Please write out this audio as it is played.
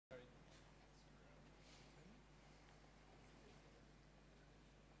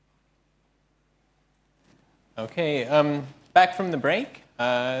Okay, back from the break.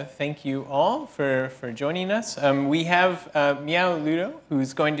 Thank you all for joining us. We have Miao Ludo,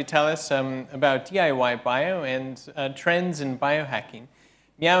 who's going to tell us about DIY bio and trends in biohacking.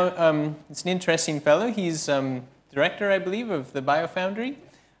 Miao is an interesting fellow. He's director, I believe, of the BioFoundry,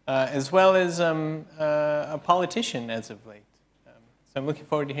 as well as a politician as of late. So I'm looking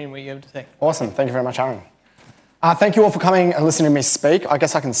forward to hearing what you have to say. Awesome. Thank you very much, Aaron. Thank you all for coming and listening to me speak. I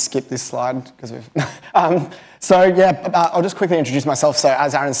guess I can skip this slide because we've... I'll just quickly introduce myself. So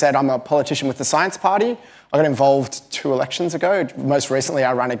as Aaron said, I'm a politician with the Science Party. I got involved 2 elections ago. Most recently,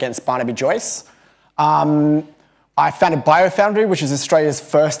 I ran against Barnaby Joyce. I founded Biofoundry, which is Australia's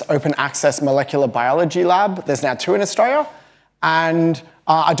first open access molecular biology lab. There's now 2 in Australia. And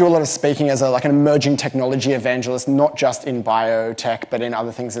I do a lot of speaking as an emerging technology evangelist, not just in biotech, but in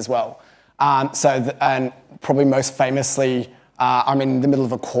other things as well. And probably most famously, I'm in the middle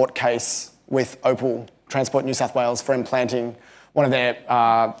of a court case with Opal Transport New South Wales for implanting one of their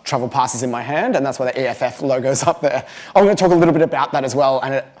travel passes in my hand, and that's why the EFF logo's up there. I'm going to talk a little bit about that as well,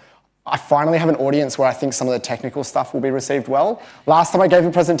 and I finally have an audience where I think some of the technical stuff will be received well. Last time I gave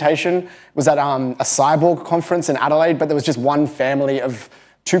a presentation was at a cyborg conference in Adelaide, but there was just one family of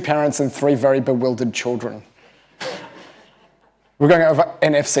 2 parents and 3 very bewildered children. We're going over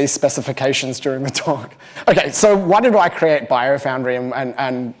NFC specifications during the talk. Okay, so why did I create Biofoundry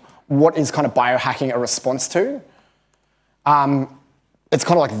and what is kind of biohacking a response to? It's kind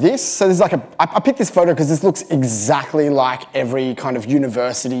of like this. So there's I picked this photo because this looks exactly like every kind of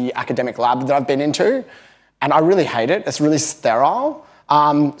university academic lab that I've been into. And I really hate it. It's really sterile.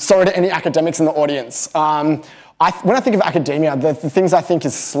 Sorry to any academics in the audience. When I think of academia, the things I think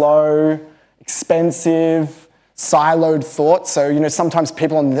is slow, expensive, siloed thought. So, sometimes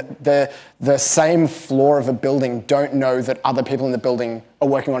people on the same floor of a building don't know that other people in the building are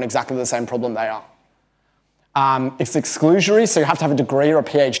working on exactly the same problem they are. It's exclusionary, so you have to have a degree or a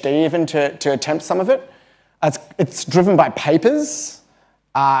PhD even to attempt some of it. It's driven by papers,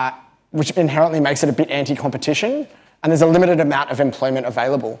 which inherently makes it a bit anti-competition, and there's a limited amount of employment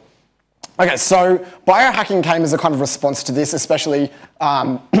available. Okay, so biohacking came as a kind of response to this, especially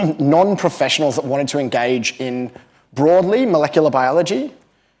non-professionals that wanted to engage in broadly molecular biology,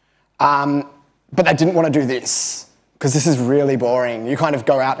 but they didn't want to do this because this is really boring. You kind of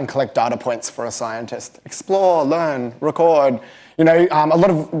go out and collect data points for a scientist. Explore, learn, record. One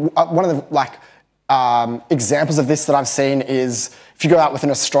of the examples of this that I've seen is if you go out with an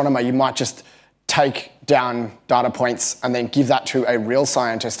astronomer, you might just take down data points and then give that to a real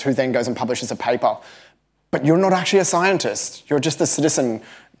scientist who then goes and publishes a paper. But you're not actually a scientist. You're just a citizen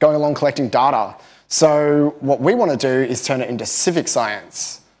going along collecting data. So what we want to do is turn it into civic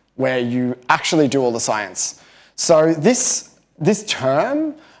science, where you actually do all the science. So this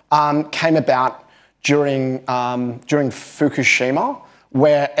term came about during Fukushima,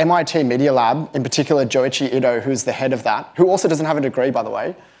 where MIT Media Lab, in particular Joichi Ito, who's the head of that, who also doesn't have a degree, by the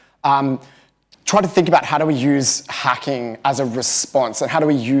way, try to think about how do we use hacking as a response and how do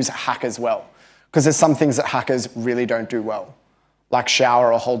we use hackers well? Because there's some things that hackers really don't do well, like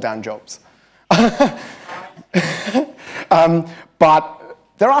shower or hold down jobs. But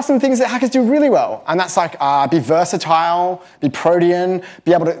there are some things that hackers do really well, and that's like be versatile, be protean,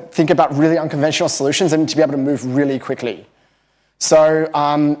 be able to think about really unconventional solutions and to be able to move really quickly. So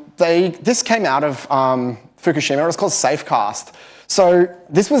this came out of Fukushima. It was called Safecast. So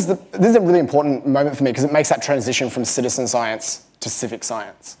this is a really important moment for me because it makes that transition from citizen science to civic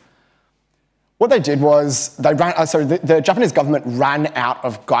science. What they did was the Japanese government ran out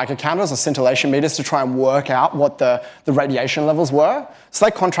of Geiger counters or scintillation meters to try and work out what the radiation levels were. So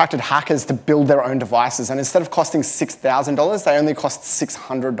they contracted hackers to build their own devices, and instead of costing $6,000, they only cost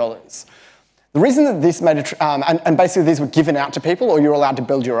 $600. The reason that this made it, and basically these were given out to people, or you're allowed to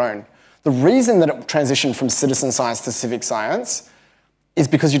build your own. The reason that it transitioned from citizen science to civic science is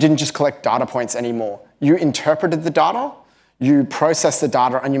because you didn't just collect data points anymore. You interpreted the data, you processed the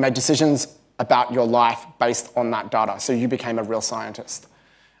data, and you made decisions about your life based on that data. So you became a real scientist.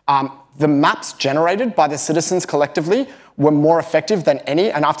 The maps generated by the citizens collectively were more effective than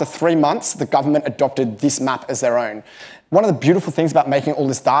any, and after 3 months, the government adopted this map as their own. One of the beautiful things about making all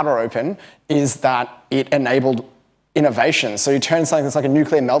this data open is that it enabled innovation. So you turn something that's like a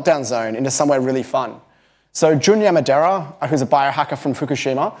nuclear meltdown zone into somewhere really fun. So Jun Yamadera, who's a biohacker from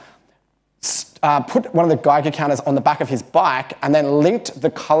Fukushima, put one of the Geiger counters on the back of his bike and then linked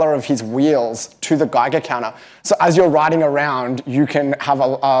the color of his wheels to the Geiger counter. So as you're riding around, you can have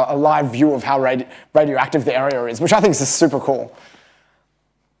a live view of how radioactive the area is, which I think is super cool.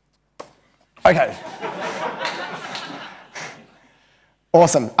 Okay.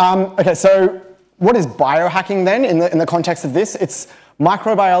 Awesome. Okay, so what is biohacking then in the context of this? It's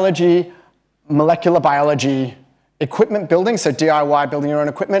microbiology, molecular biology, equipment building, so DIY, building your own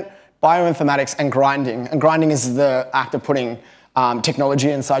equipment, bioinformatics, and grinding. And grinding is the act of putting technology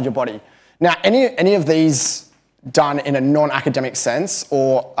inside your body. Now, any of these done in a non-academic sense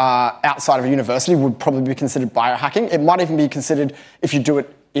or outside of a university would probably be considered biohacking. It might even be considered if you do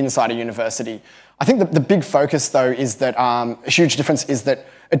it inside a university. I think that the big focus, though, is that a huge difference is that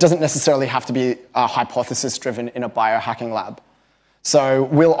it doesn't necessarily have to be hypothesis-driven in a biohacking lab. So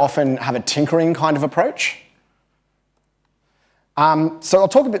we'll often have a tinkering kind of approach. So I'll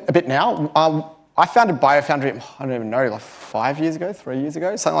talk a bit now. I founded BioFoundry, I don't even know, like 5 years ago, 3 years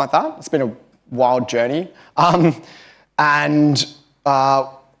ago, something like that. It's been a wild journey.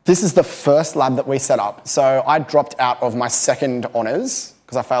 This is the first lab that we set up. So I dropped out of my second honours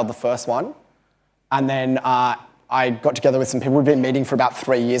because I failed the first one. And then I got together with some people. We'd been meeting for about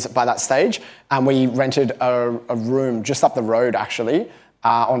 3 years by that stage. And we rented a room just up the road, actually,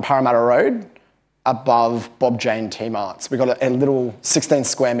 on Parramatta Road, above Bob Jane Team Arts. We got a little 16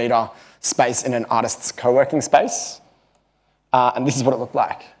 square metre space in an artist's co-working space. And this is what it looked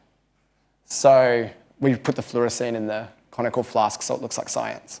like. So we put the fluorescein in the conical flask so it looks like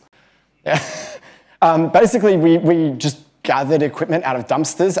science. Yeah. Basically, we just gathered equipment out of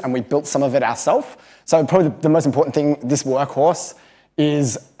dumpsters and we built some of it ourselves. So probably the most important thing, this workhorse,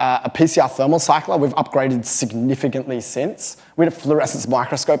 is a PCR thermal cycler. We've upgraded significantly since. We had a fluorescence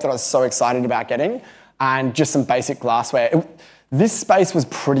microscope that I was so excited about getting, and just some basic glassware. This space was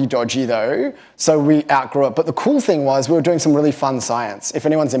pretty dodgy though, so we outgrew it. But the cool thing was we were doing some really fun science. If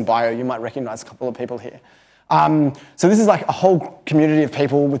anyone's in bio, you might recognize a couple of people here. So this is like a whole community of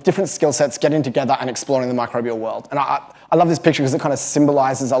people with different skill sets getting together and exploring the microbial world. And I love this picture because it kind of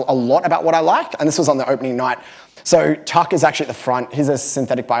symbolizes a lot about what I like. And this was on the opening night. So Tuck is actually at the front. He's a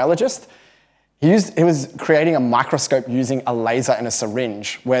synthetic biologist. He was creating a microscope using a laser and a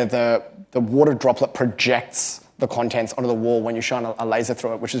syringe where the water droplet projects the contents onto the wall when you shine a laser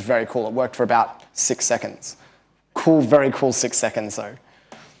through it, which is very cool. It worked for about 6 seconds. Cool, very cool 6 seconds though.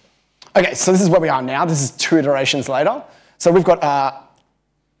 Okay, so this is where we are now. This is 2 iterations later. So we've got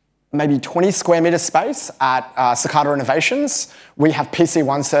maybe 20 square metre space at Cicada Innovations. We have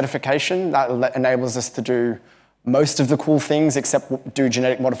PC1 certification that enables us to do most of the cool things except do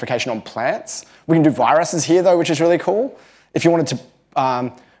genetic modification on plants. We can do viruses here though, which is really cool. If you wanted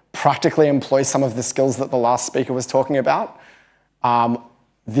to practically employ some of the skills that the last speaker was talking about,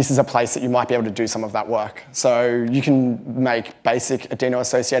 this is a place that you might be able to do some of that work. So you can make basic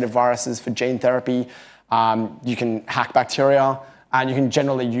adeno-associated viruses for gene therapy. You can hack bacteria, and you can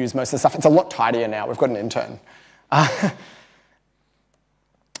generally use most of the stuff. It's a lot tidier now. We've got an intern.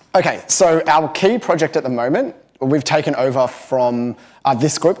 Okay, so our key project at the moment, we've taken over from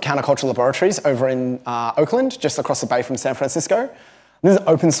this group, Counterculture Laboratories, over in Oakland, just across the bay from San Francisco. This is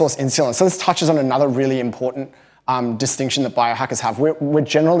open source insulin. So this touches on another really important distinction that biohackers have. We're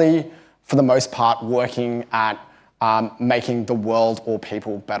generally, for the most part, working at making the world or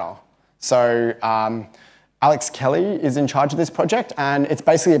people better. So Alex Kelly is in charge of this project, and it's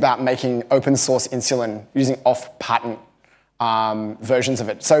basically about making open source insulin using off-patent versions of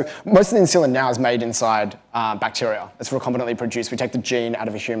it. So most of the insulin now is made inside bacteria. It's recombinantly produced. We take the gene out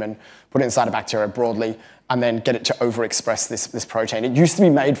of a human, put it inside a bacteria broadly, and then get it to overexpress this protein. It used to be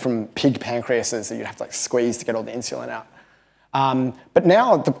made from pig pancreases that you'd have to like squeeze to get all the insulin out. But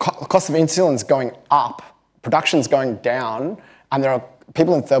now the cost of insulin is going up, production's going down, and there are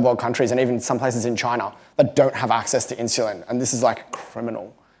people in third world countries and even some places in China that don't have access to insulin, and this is like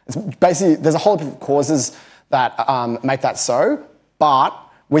criminal. It's basically, there's a whole heap of causes that make that so, but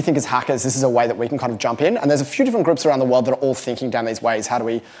we think as hackers, this is a way that we can kind of jump in, and there's a few different groups around the world that are all thinking down these ways. How do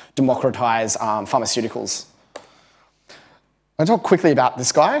we democratize pharmaceuticals? I'll talk quickly about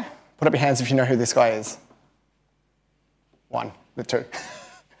this guy. Put up your hands if you know who this guy is. 1, the 2.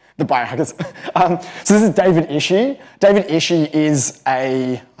 The biohackers. So this is David Ishii. David Ishii is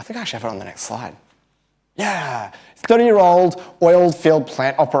I think I actually have it on the next slide. Yeah, 30-year-old oil field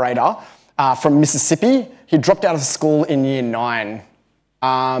plant operator from Mississippi. He dropped out of school in year 9.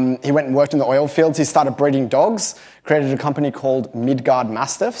 He went and worked in the oil fields. He started breeding dogs, created a company called Midgard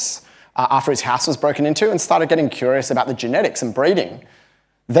Mastiffs after his house was broken into, and started getting curious about the genetics and breeding.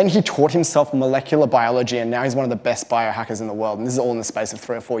 Then he taught himself molecular biology, and now he's one of the best biohackers in the world. And this is all in the space of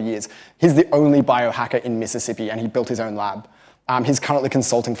 3 or 4 years. He's the only biohacker in Mississippi, and he built his own lab. He's currently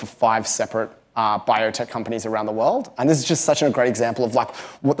consulting for 5 separate biotech companies around the world. And this is just such a great example of like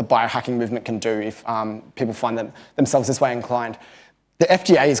what the biohacking movement can do if people find themselves this way inclined. The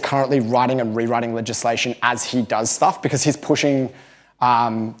FDA is currently writing and rewriting legislation as he does stuff because he's pushing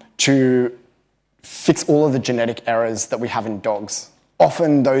to fix all of the genetic errors that we have in dogs.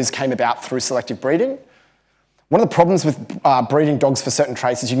 Often those came about through selective breeding. One of the problems with breeding dogs for certain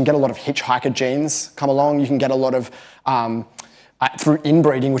traits is you can get a lot of hitchhiker genes come along. You can get a lot of, through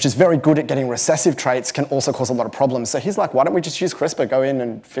inbreeding, which is very good at getting recessive traits, can also cause a lot of problems. So he's like, why don't we just use CRISPR, go in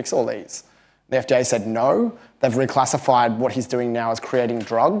and fix all these? The FDA said no. They've reclassified what he's doing now as creating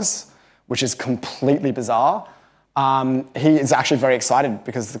drugs, which is completely bizarre. He is actually very excited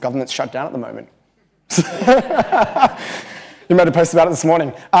because the government's shut down at the moment. He made a post about it this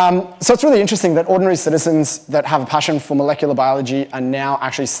morning. So it's really interesting that ordinary citizens that have a passion for molecular biology are now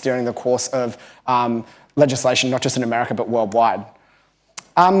actually steering the course of legislation, not just in America, but worldwide.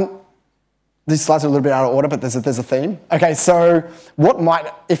 These slides are a little bit out of order, but there's a theme. Okay, so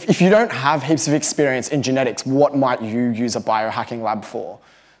if you don't have heaps of experience in genetics, what might you use a biohacking lab for?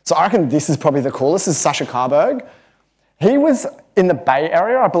 So I reckon this is probably the coolest. This is Sasha Carberg. He was in the Bay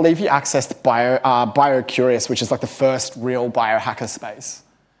Area. I believe he accessed BioCurious, which is like the first real biohacker space.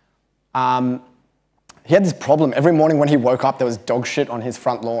 He had this problem. Every morning when he woke up, there was dog shit on his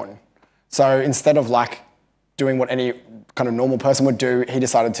front lawn. So instead of like doing what any kind of normal person would do, he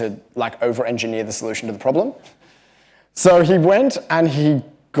decided to like over-engineer the solution to the problem. So he went and he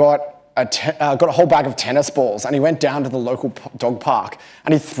got a whole bag of tennis balls, and he went down to the local dog park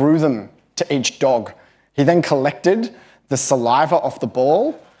and he threw them to each dog. He then collected the saliva off the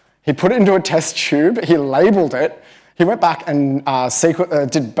ball, he put it into a test tube, he labeled it, he went back and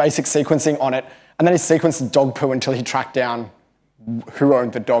did basic sequencing on it, and then he sequenced the dog poo until he tracked down who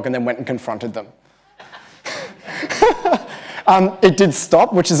owned the dog and then went and confronted them. It did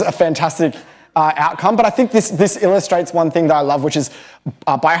stop, which is a fantastic outcome, but I think this illustrates one thing that I love, which is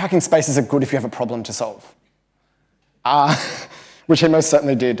biohacking spaces are good if you have a problem to solve. Which he most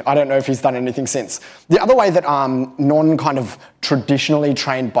certainly did. I don't know if he's done anything since. The other way that non-kind of traditionally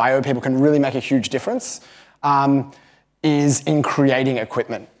trained bio people can really make a huge difference is in creating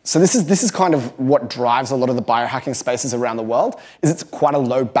equipment. So this is kind of what drives a lot of the biohacking spaces around the world, is it's quite a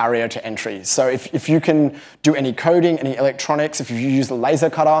low barrier to entry. So if you can do any coding, any electronics, if you use a laser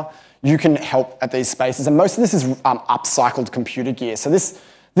cutter, you can help at these spaces. And most of this is upcycled computer gear. So this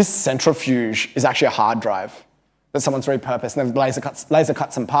centrifuge is actually a hard drive that someone's repurposed, and they've laser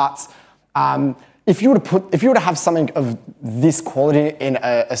cut some parts. If you were to have something of this quality in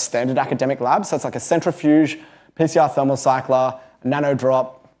a standard academic lab, so it's like a centrifuge, PCR thermal cycler, nano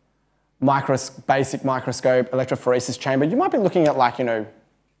drop, basic microscope, electrophoresis chamber, you might be looking at like, I don't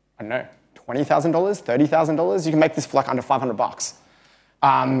know, $20,000, $30,000. You can make this for like under $500.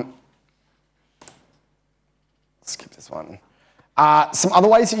 Skip this one. Some other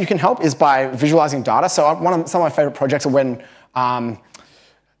ways that you can help is by visualizing data. So some of my favorite projects are when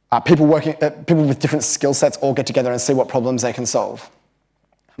people with different skill sets all get together and see what problems they can solve.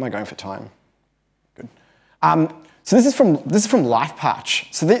 How am I going for time? Good. So this is from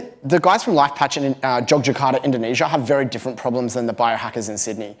LifePatch. So the guys from LifePatch in Yogyakarta, Indonesia, have very different problems than the biohackers in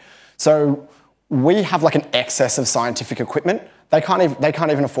Sydney. So we have like an excess of scientific equipment. They can't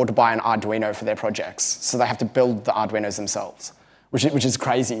even afford to buy an Arduino for their projects, so they have to build the Arduinos themselves, which is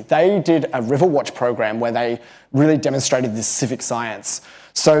crazy. They did a Riverwatch program where they really demonstrated this civic science.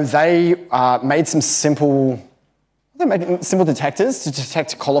 So they made some simple detectors to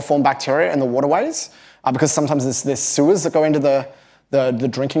detect coliform bacteria in the waterways, because sometimes there's sewers that go into the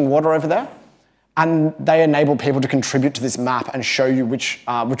drinking water over there. And they enable people to contribute to this map and show you which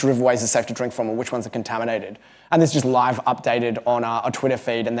riverways are safe to drink from or which ones are contaminated. And this is just live updated on a Twitter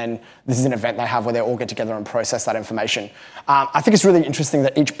feed, and then this is an event they have where they all get together and process that information. I think it's really interesting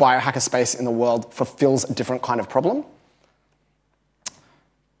that each biohacker space in the world fulfills a different kind of problem.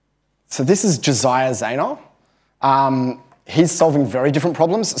 So this is Josiah Zahner. He's solving very different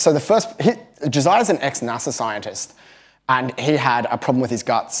problems. So Josiah's an ex-NASA scientist, and he had a problem with his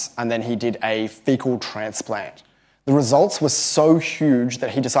guts, and then he did a fecal transplant. The results were so huge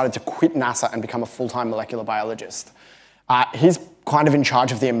that he decided to quit NASA and become a full-time molecular biologist. He's kind of in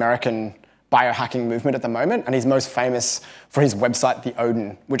charge of the American biohacking movement at the moment, and he's most famous for his website, The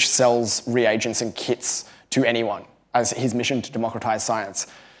Odin, which sells reagents and kits to anyone as his mission to democratize science.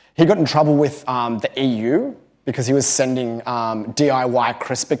 He got in trouble with the EU because he was sending DIY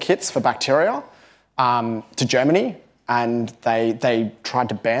CRISPR kits for bacteria to Germany, and they tried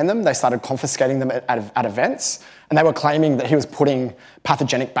to ban them. They started confiscating them at events, and they were claiming that he was putting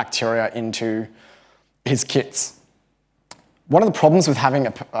pathogenic bacteria into his kits. One of the problems with having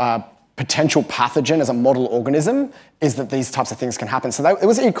potential pathogen as a model organism is that these types of things can happen. So it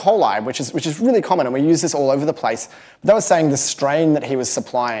was E. coli, which is really common, and we use this all over the place. But they were saying the strain that he was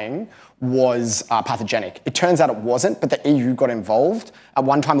supplying was pathogenic. It turns out it wasn't, but the EU got involved. At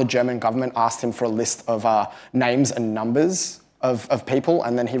one time, the German government asked him for a list of names and numbers of people,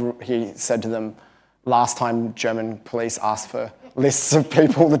 and then he said to them, last time German police asked for lists of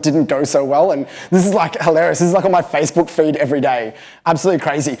people that didn't go so well, and this is like hilarious. This is like on my Facebook feed every day. Absolutely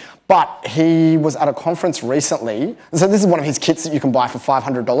crazy. But he was at a conference recently, so this is one of his kits that you can buy for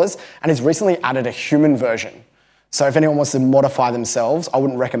 $500, and he's recently added a human version. So if anyone wants to modify themselves, I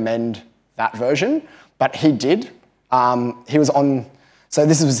wouldn't recommend that version, but he did. He was on, so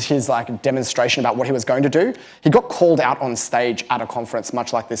this was his like demonstration about what he was going to do. He got called out on stage at a conference,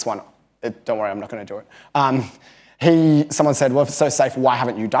 much like this one. Don't worry, I'm not going to do it. Someone said, well, if it's so safe, why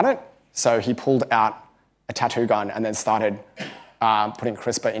haven't you done it? So he pulled out a tattoo gun and then started putting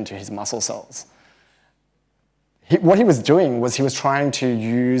CRISPR into his muscle cells. What he was doing was he was trying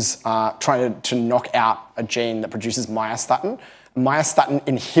to knock out a gene that produces myostatin. Myostatin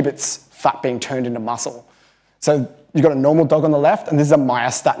inhibits fat being turned into muscle. So you've got a normal dog on the left, and this is a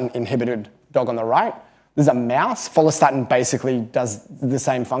myostatin-inhibited dog on the right. This is a mouse. Follistatin basically does the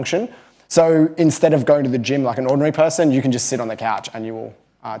same function. So instead of going to the gym like an ordinary person, you can just sit on the couch and you will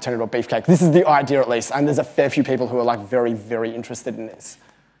turn into a beefcake. This is the idea, at least, and there's a fair few people who are like very, very interested in this.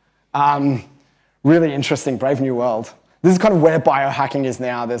 Really interesting, brave new world. This is kind of where biohacking is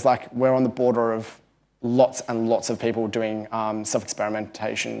now. We're on the border of lots and lots of people doing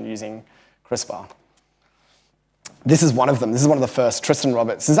self-experimentation using CRISPR. This is one of them. This is one of the first, Tristan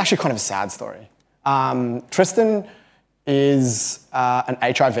Roberts. This is actually kind of a sad story. Tristan is an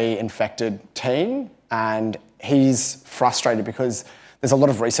HIV-infected teen, and he's frustrated because there's a lot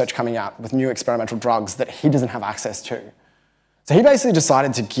of research coming out with new experimental drugs that he doesn't have access to. So he basically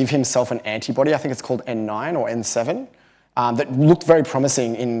decided to give himself an antibody, I think it's called N9 or N7, that looked very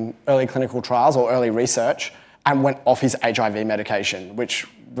promising in early clinical trials or early research, and went off his HIV medication, which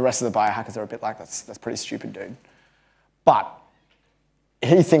the rest of the biohackers are a bit like, that's pretty stupid, dude. But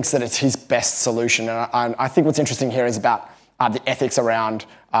he thinks that it's his best solution, and I think what's interesting here is about the ethics around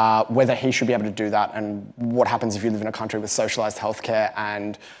whether he should be able to do that, and what happens if you live in a country with socialised healthcare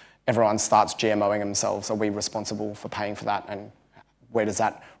and everyone starts GMOing themselves. Are we responsible for paying for that, and where does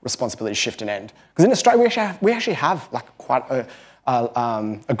that responsibility shift and end? Because in Australia, we actually have like quite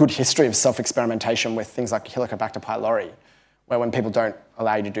a good history of self-experimentation with things like Helicobacter pylori, where when people don't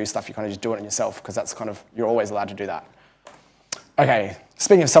allow you to do stuff, you kind of just do it on yourself, because that's kind of, you're always allowed to do that. Okay,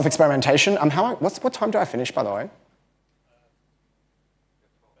 speaking of self-experimentation, what time do I finish, by the way?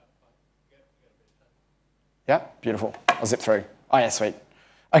 Yeah, beautiful. I'll zip through. Oh yeah, sweet.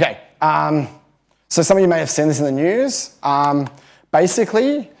 Okay, so some of you may have seen this in the news.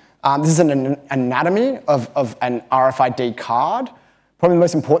 Basically, this is an anatomy of an RFID card. Probably the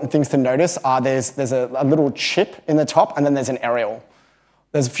most important things to notice are there's a little chip in the top, and then there's an aerial.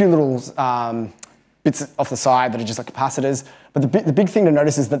 There's a few little bits off the side that are just like capacitors. But the big thing to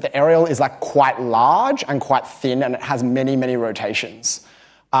notice is that the aerial is like quite large and quite thin, and it has many, many rotations.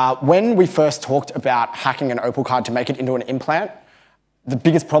 When we first talked about hacking an opal card to make it into an implant, the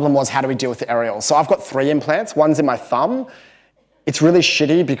biggest problem was, how do we deal with the aerial? So I've got 3 implants. One's in my thumb. It's really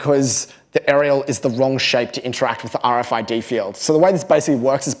shitty because the aerial is the wrong shape to interact with the RFID field. So the way this basically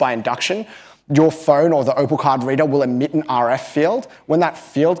works is by induction. Your phone or the opal card reader will emit an RF field. When that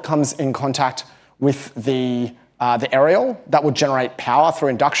field comes in contact with the aerial, that will generate power through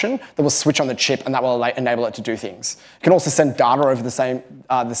induction that will switch on the chip, and that will enable it to do things. It can also send data over the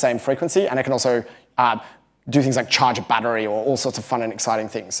same frequency, and it can also do things like charge a battery or all sorts of fun and exciting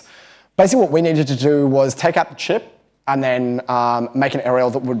things. Basically what we needed to do was take out the chip and then make an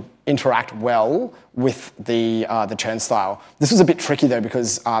aerial that would interact well with the turnstile. This was a bit tricky though,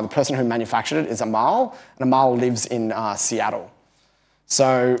 because the person who manufactured it is Amal, and Amal lives in Seattle.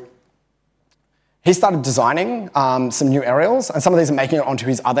 So he started designing some new aerials, and some of these are making it onto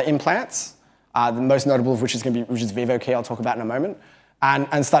his other implants, the most notable of which is VivoKey, I'll talk about in a moment,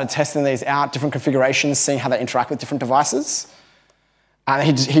 and started testing these out, different configurations, seeing how they interact with different devices.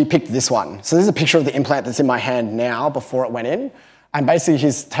 And he picked this one. So this is a picture of the implant that's in my hand now before it went in. And basically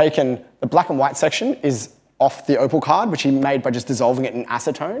he's taken the black and white section is off the opal card, which he made by just dissolving it in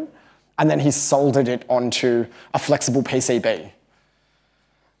acetone. And then he soldered it onto a flexible PCB.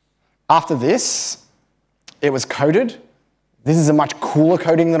 After this, it was coated. This is a much cooler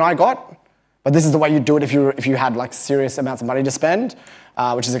coating than I got, but this is the way you do it if you had like serious amounts of money to spend,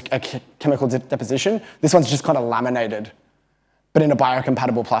 which is a chemical deposition. This one's just kind of laminated, but in a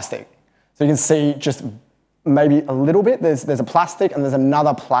biocompatible plastic. So you can see just maybe a little bit. There's a plastic and there's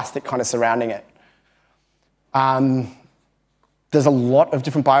another plastic kind of surrounding it. There's a lot of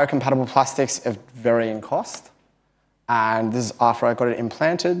different biocompatible plastics of varying cost. And this is after I got it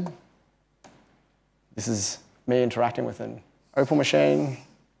implanted. This is me interacting with an Opal machine.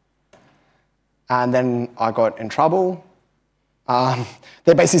 And then I got in trouble.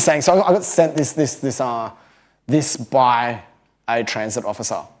 They're basically saying, so I got sent this by a transport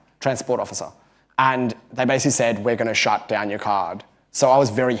officer. And they basically said, we're going to shut down your card. So I was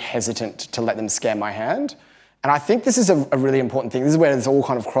very hesitant to let them scan my hand. And I think this is a really important thing. This is where this all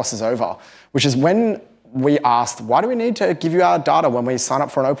kind of crosses over, which is when we asked, why do we need to give you our data when we sign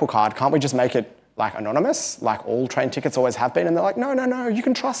up for an Opal card? Can't we just make it like anonymous, like all train tickets always have been? And they're like, no, you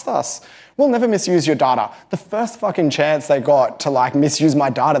can trust us. We'll never misuse your data. The first fucking chance they got to like misuse my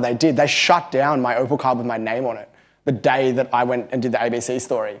data, they did. They shut down my Opal card with my name on it the day that I went and did the ABC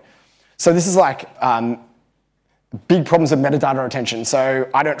story. So this is like big problems with metadata retention. So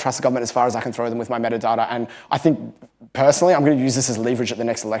I don't trust the government as far as I can throw them with my metadata. And I think personally, I'm going to use this as leverage at the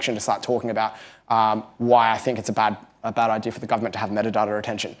next election to start talking about why I think it's a bad idea for the government to have metadata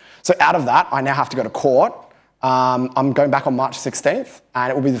retention. So out of that, I now have to go to court. I'm going back on March 16th,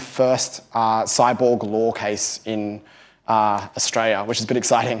 and it will be the first cyborg law case in Australia, which is a bit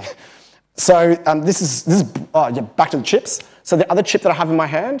exciting. So back to the chips. So the other chip that I have in my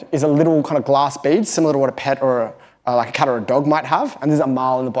hand is a little kind of glass bead, similar to what a pet or like a cat or a dog might have. And there's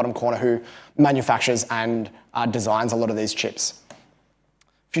Amal in the bottom corner who manufactures and designs a lot of these chips.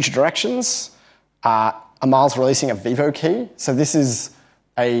 Future directions. Amal's releasing a Vivo key. So this is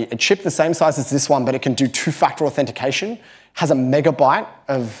a chip the same size as this one, but it can do two-factor authentication. Has a megabyte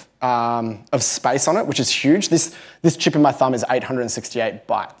of space on it, which is huge. This chip in my thumb is 868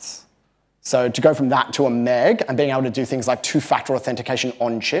 bytes. So to go from that to a meg and being able to do things like two-factor authentication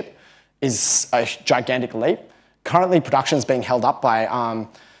on chip is a gigantic leap. Currently, production is being held up by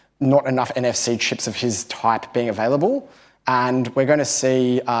not enough NFC chips of his type being available. And we're going to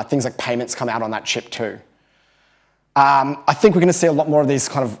see things like payments come out on that chip too. I think we're going to see a lot more of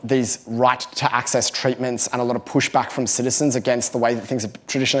these right to access treatments and a lot of pushback from citizens against the way that things have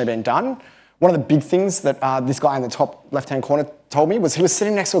traditionally been done. One of the big things that this guy in the top left-hand corner told me was he was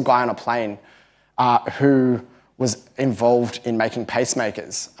sitting next to a guy on a plane who was involved in making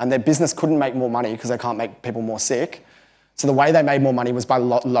pacemakers, and their business couldn't make more money because they can't make people more sick. So the way they made more money was by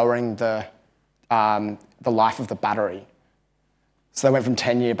lowering the life of the battery. So they went from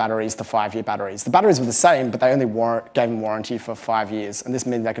 10-year batteries to 5-year batteries. The batteries were the same, but they only gave them warranty for 5 years, and this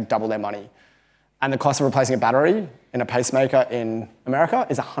meant they could double their money. And the cost of replacing a battery in a pacemaker in America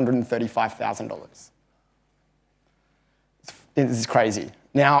is $135,000. This is crazy.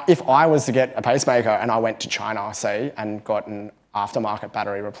 Now, if I was to get a pacemaker and I went to China, say, and got an aftermarket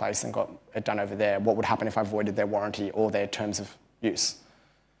battery replaced and got it done over there, what would happen if I voided their warranty or their terms of use?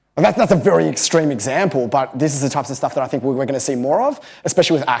 Well, that's a very extreme example, but this is the types of stuff that I think we're going to see more of,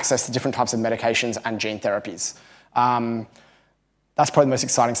 especially with access to different types of medications and gene therapies. That's probably the most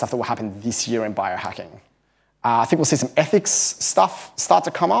exciting stuff that will happen this year in biohacking. I think we'll see some ethics stuff start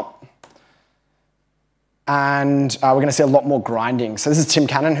to come up. And we're going to see a lot more grinding. So this is Tim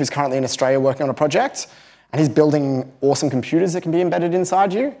Cannon, who's currently in Australia working on a project. And he's building awesome computers that can be embedded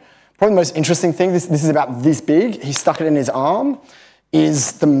inside you. Probably the most interesting thing, this is about this big. He stuck it in his arm,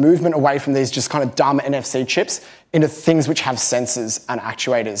 is the movement away from these just kind of dumb NFC chips into things which have sensors and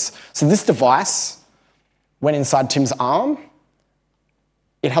actuators. So this device went inside Tim's arm.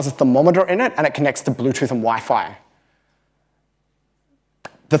 It has a thermometer in it, and it connects to Bluetooth and Wi-Fi.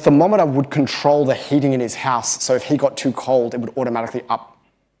 The thermometer would control the heating in his house, so if he got too cold, it would automatically up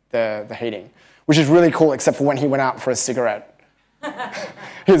the heating, which is really cool, except for when he went out for a cigarette.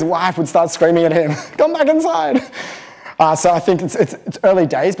 His wife would start screaming at him, "Come back inside." So I think it's early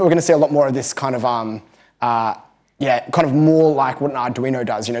days, but we're going to see a lot more of this kind of, kind of more like what an Arduino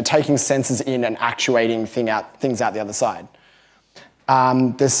does, taking sensors in and actuating things out the other side.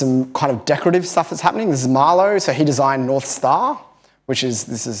 There's some kind of decorative stuff that's happening. This is Marlo, so he designed North Star,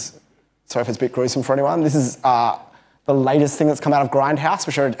 sorry if it's a bit gruesome for anyone. This is the latest thing that's come out of Grindhouse,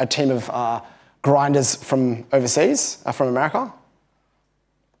 which are a team of grinders from overseas, from America.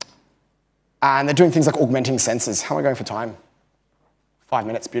 And they're doing things like augmenting sensors. How am I going for time? 5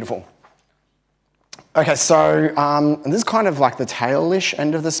 minutes, beautiful. Okay, so and this is kind of like the tail-ish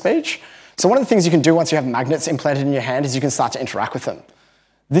end of the speech. So one of the things you can do once you have magnets implanted in your hand is you can start to interact with them.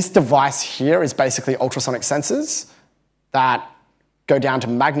 This device here is basically ultrasonic sensors that go down to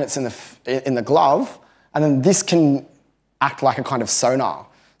magnets in the glove, and then this can act like a kind of sonar.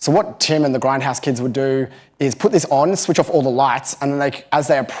 So what Tim and the Grindhouse kids would do is put this on, switch off all the lights, and then as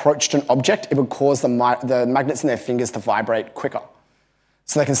they approached an object, it would cause the magnets in their fingers to vibrate quicker.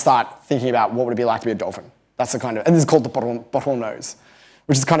 So they can start thinking about what would it be like to be a dolphin. That's the kind of, and this is called the bottlenose,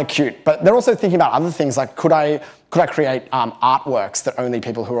 which is kind of cute. But they're also thinking about other things like, could I create artworks that only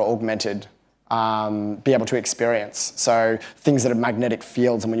people who are augmented be able to experience? So things that are magnetic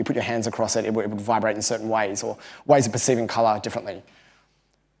fields, and when you put your hands across it, it would vibrate in certain ways, or ways of perceiving color differently.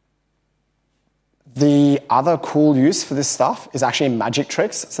 The other cool use for this stuff is actually in magic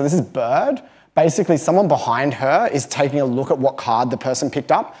tricks. So this is Bird. Basically, someone behind her is taking a look at what card the person picked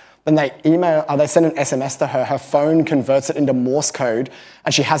up. Then they send an SMS to her. Her phone converts it into Morse code,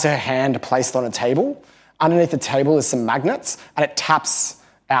 and she has her hand placed on a table. Underneath the table is some magnets, and it taps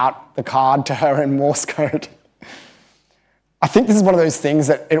out the card to her in Morse code. I think this is one of those things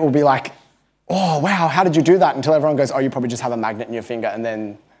that it will be like, oh, wow, how did you do that? Until everyone goes, oh, you probably just have a magnet in your finger, and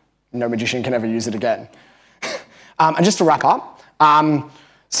then no magician can ever use it again. And just to wrap up,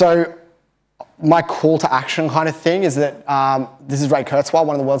 so my call to action kind of thing is that this is Ray Kurzweil,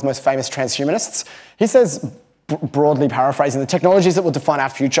 one of the world's most famous transhumanists. He says, broadly paraphrasing, the technologies that will define our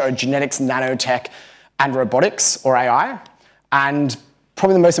future are genetics, nanotech, and robotics, or AI. And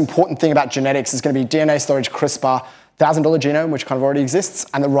probably the most important thing about genetics is going to be DNA storage, CRISPR, $1,000 genome, which kind of already exists,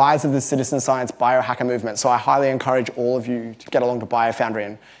 and the rise of the citizen science biohacker movement. So I highly encourage all of you to get along to BioFoundry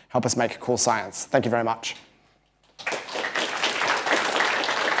and help us make cool science. Thank you very much.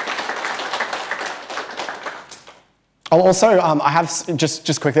 I'll also, I have,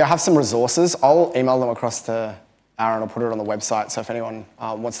 just quickly, I have some resources. I'll email them across to Aaron. I'll put it on the website, so if anyone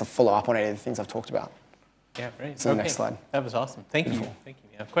wants to follow up on any of the things I've talked about. Yeah, great. So the next slide. That was awesome. Thank you. Thank you.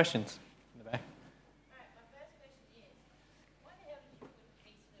 Yeah. Questions in the back? My first question is, why the hell did you put a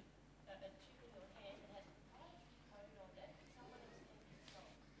piece of a chip in your hand that has code on it that someone else can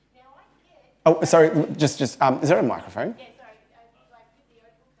control? Now I get... Oh, sorry, just is there a microphone? Yeah, sorry, like with the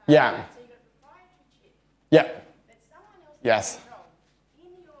Opal card. Yeah. So you've got a proprietary chip Yeah. that someone else Yes. can control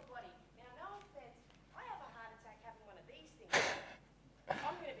in your body. Now, no offense, I have a heart attack having one of these things.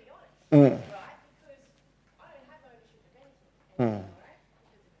 I'm going to be honest, right? Because I don't have ownership of anything. Right?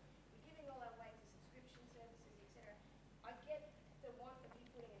 Because we're giving all our way to subscription services, etc. I get the want of you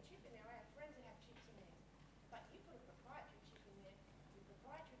putting a chip in there. I have friends that have chips in there. But you put a proprietary chip in there with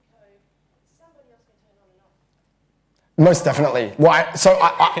proprietary code that somebody else can turn on and off. Most definitely. Why? So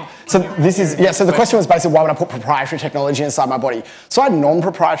this is, yeah, so the question was basically why would I put proprietary technology inside my body? So I had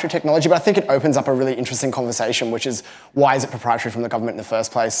non-proprietary technology, but I think it opens up a really interesting conversation, which is why is it proprietary from the government in the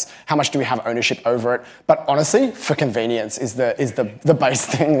first place? How much do we have ownership over it? But honestly, for convenience is the base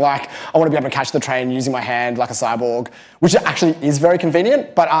thing. Like, I want to be able to catch the train using my hand like a cyborg, which actually is very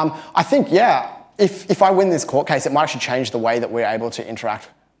convenient. But I think, yeah, if I win this court case, it might actually change the way that we're able to interact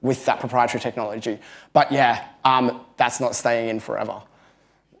with that proprietary technology. But yeah, that's not staying in forever.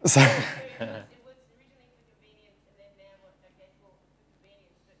 So. It was originally for convenience, and then now what, okay, well, for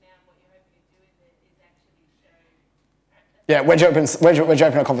convenience, but now what you're hoping to do with it is actually show... Yeah, wedge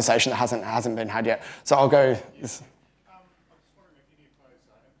open a conversation that hasn't been had yet. So I'll go. I'm just wondering if any of those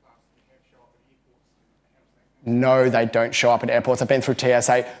implants that have show up at airports. No, they don't show up at airports. I've been through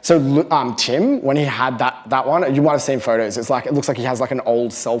TSA. So Tim, when he had that one, you might have seen photos. It looks like he has like an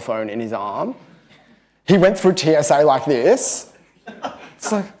old cell phone in his arm. He went through TSA like this.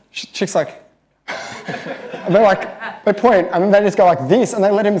 It's like, chicks like, and they're like, they point, and then they just go like this, and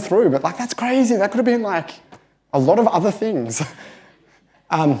they let him through. But like, that's crazy. That could have been like a lot of other things. So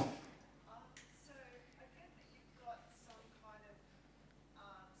I get that you've got some kind of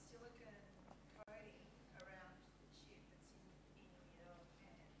silicon coating around the chip that's in your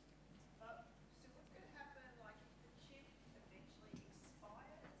hand. But so what's going to happen, like if the chip eventually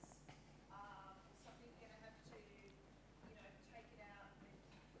expires, is something going to have to, take it out and then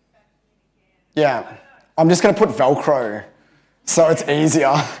put it back in again? Yeah, I'm just going to put Velcro so it's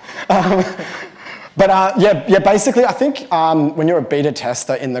easier. But yeah, basically, I think when you're a beta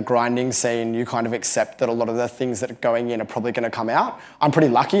tester in the grinding scene, you kind of accept that a lot of the things that are going in are probably going to come out. I'm pretty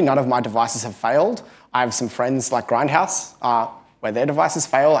lucky. None of my devices have failed. I have some friends like Grindhouse where their devices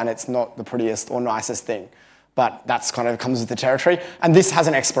fail, and it's not the prettiest or nicest thing. But that's kind of comes with the territory. And this has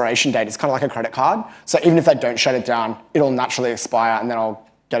an expiration date. It's kind of like a credit card. So even if they don't shut it down, it'll naturally expire, and then I'll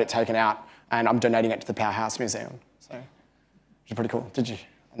get it taken out, and I'm donating it to the Powerhouse Museum. So, which is pretty cool. Did you?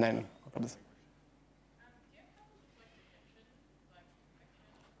 And then I've got this.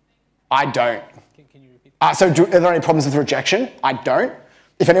 I don't. Can you repeat? So are there any problems with rejection? I don't.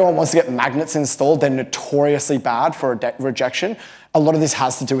 If anyone wants to get magnets installed, they're notoriously bad for rejection. A lot of this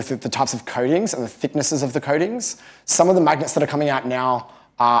has to do with the types of coatings and the thicknesses of the coatings. Some of the magnets that are coming out now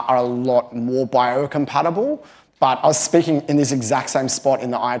are a lot more biocompatible. But I was speaking in this exact same spot in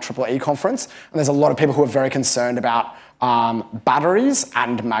the IEEE conference, and there's a lot of people who are very concerned about batteries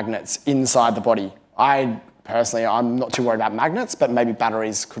and magnets inside the body. Personally, I'm not too worried about magnets, but maybe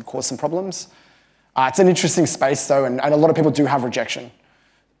batteries could cause some problems. It's an interesting space though, and a lot of people do have rejection,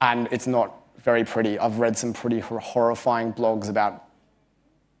 and it's not very pretty. I've read some pretty horrifying blogs about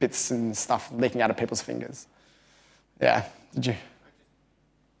bits and stuff leaking out of people's fingers. Yeah, did you?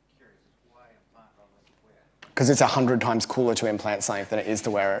 Because it's 100 times cooler to implant something than it is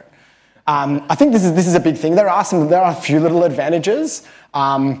to wear it. I think this is a big thing. There are a few little advantages.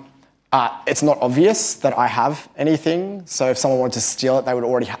 It's not obvious that I have anything, so if someone wanted to steal it, they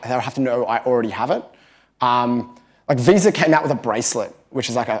would have to know I already have it. Like Visa came out with a bracelet, which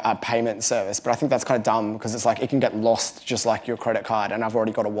is like a payment service, but I think that's kind of dumb because it's like it can get lost just like your credit card, and I've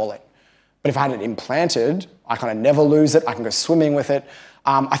already got a wallet. But if I had it implanted, I kind of never lose it. I can go swimming with it.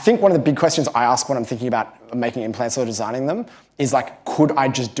 I think one of the big questions I ask when I'm thinking about making implants or designing them is like, could I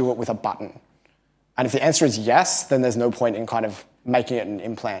just do it with a button? And if the answer is yes, then there's no point in kind of making it an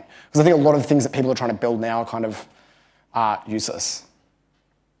implant. Because I think a lot of the things that people are trying to build now are kind of useless.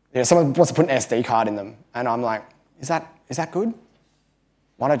 You know, someone wants to put an SD card in them, and I'm like, is that good?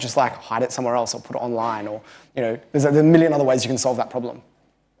 Why not just like hide it somewhere else or put it online? Or, you know, there's a million other ways you can solve that problem.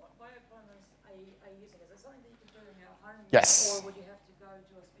 What bioplanners are you using? Is there something that you can do in your home? Yes. Or would you have to go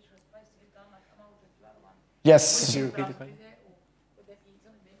to a specialist place to get done like an old other one? Yes. Would you be able to do that, or would that be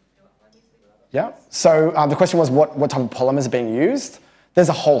something that you can do at home easily or other? Yeah. So the question was what type of polymers are being used. There's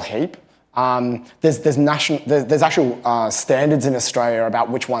a whole heap. There's actual standards in Australia about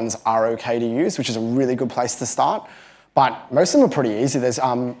which ones are okay to use, which is a really good place to start. But most of them are pretty easy. There's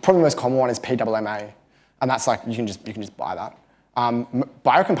probably the most common one is PMMA, and that's like you can just buy that.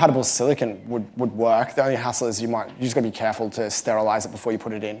 Biocompatible silicon would work. The only hassle is you just got to be careful to sterilize it before you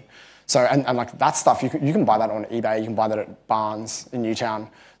put it in. So and like that stuff you can buy that on eBay. You can buy that at Barnes in Newtown.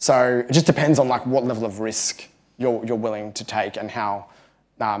 So it just depends on like what level of risk you're willing to take and how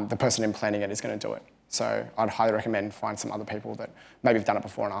the person implanting it is going to do it. So I'd highly recommend find some other people that maybe have done it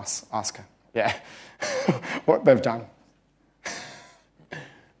before and ask yeah, what they've done.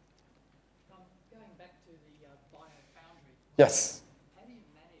 Going back to the biofoundry. Yes. How do you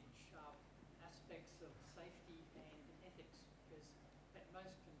manage aspects of safety and ethics? Because at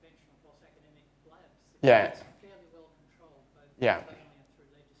most conventional academic labs, Yeah. it's fairly well controlled, both Yeah. internally and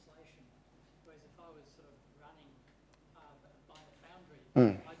through legislation. Whereas if I was sort of running a biofoundry,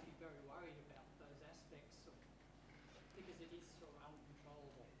 I'd be very worried about those aspects because it is sort of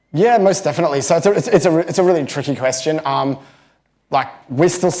uncontrollable. Yeah, most definitely. So it's a really tricky question. Like we're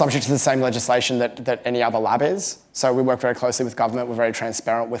still subject to the same legislation that any other lab is. So we work very closely with government. We're very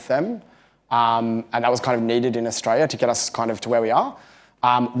transparent with them, and that was kind of needed in Australia to get us kind of to where we are.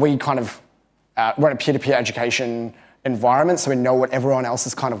 We kind of we're in a peer-to-peer education environment, so we know what everyone else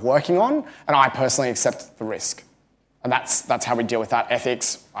is kind of working on, and I personally accept the risk, and that's how we deal with that.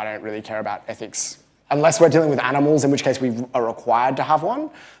 Ethics, I don't really care about ethics. Unless we're dealing with animals, in which case we are required to have one.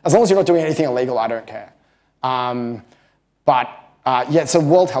 As long as you're not doing anything illegal, I don't care. Yeah, so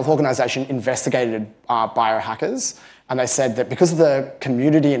World Health Organization investigated biohackers, and they said that because of the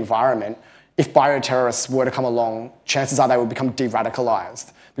community environment, if bioterrorists were to come along, chances are they would become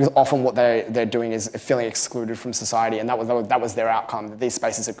de-radicalized, because often what they're doing is feeling excluded from society, and that was their outcome, that these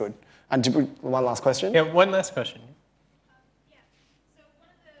spaces are good. And one last question? Yeah, one last question. Yeah. So one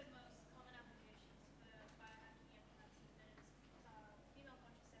of the most common applications for biohacking implants is female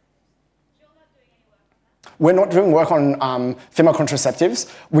contraceptives. You're not doing any work on that? We're not doing work on female contraceptives.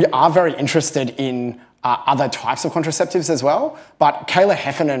 We are very interested in other types of contraceptives as well. But Kayla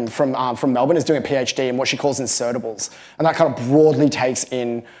Heffernan from Melbourne is doing a PhD in what she calls insertables. And that kind of broadly takes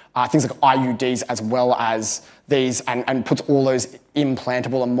in things like IUDs as well as these and puts all those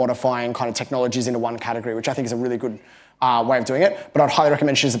implantable and modifying kind of technologies into one category, which I think is a really good way of doing it. But I'd highly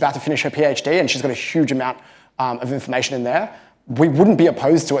recommend, she's about to finish her PhD and she's got a huge amount of information in there. We wouldn't be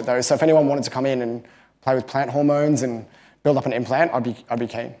opposed to it though. So if anyone wanted to come in and play with plant hormones and build up an implant, I'd be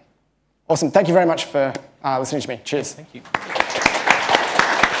keen. Awesome. Thank you very much for listening to me. Cheers. Thank you.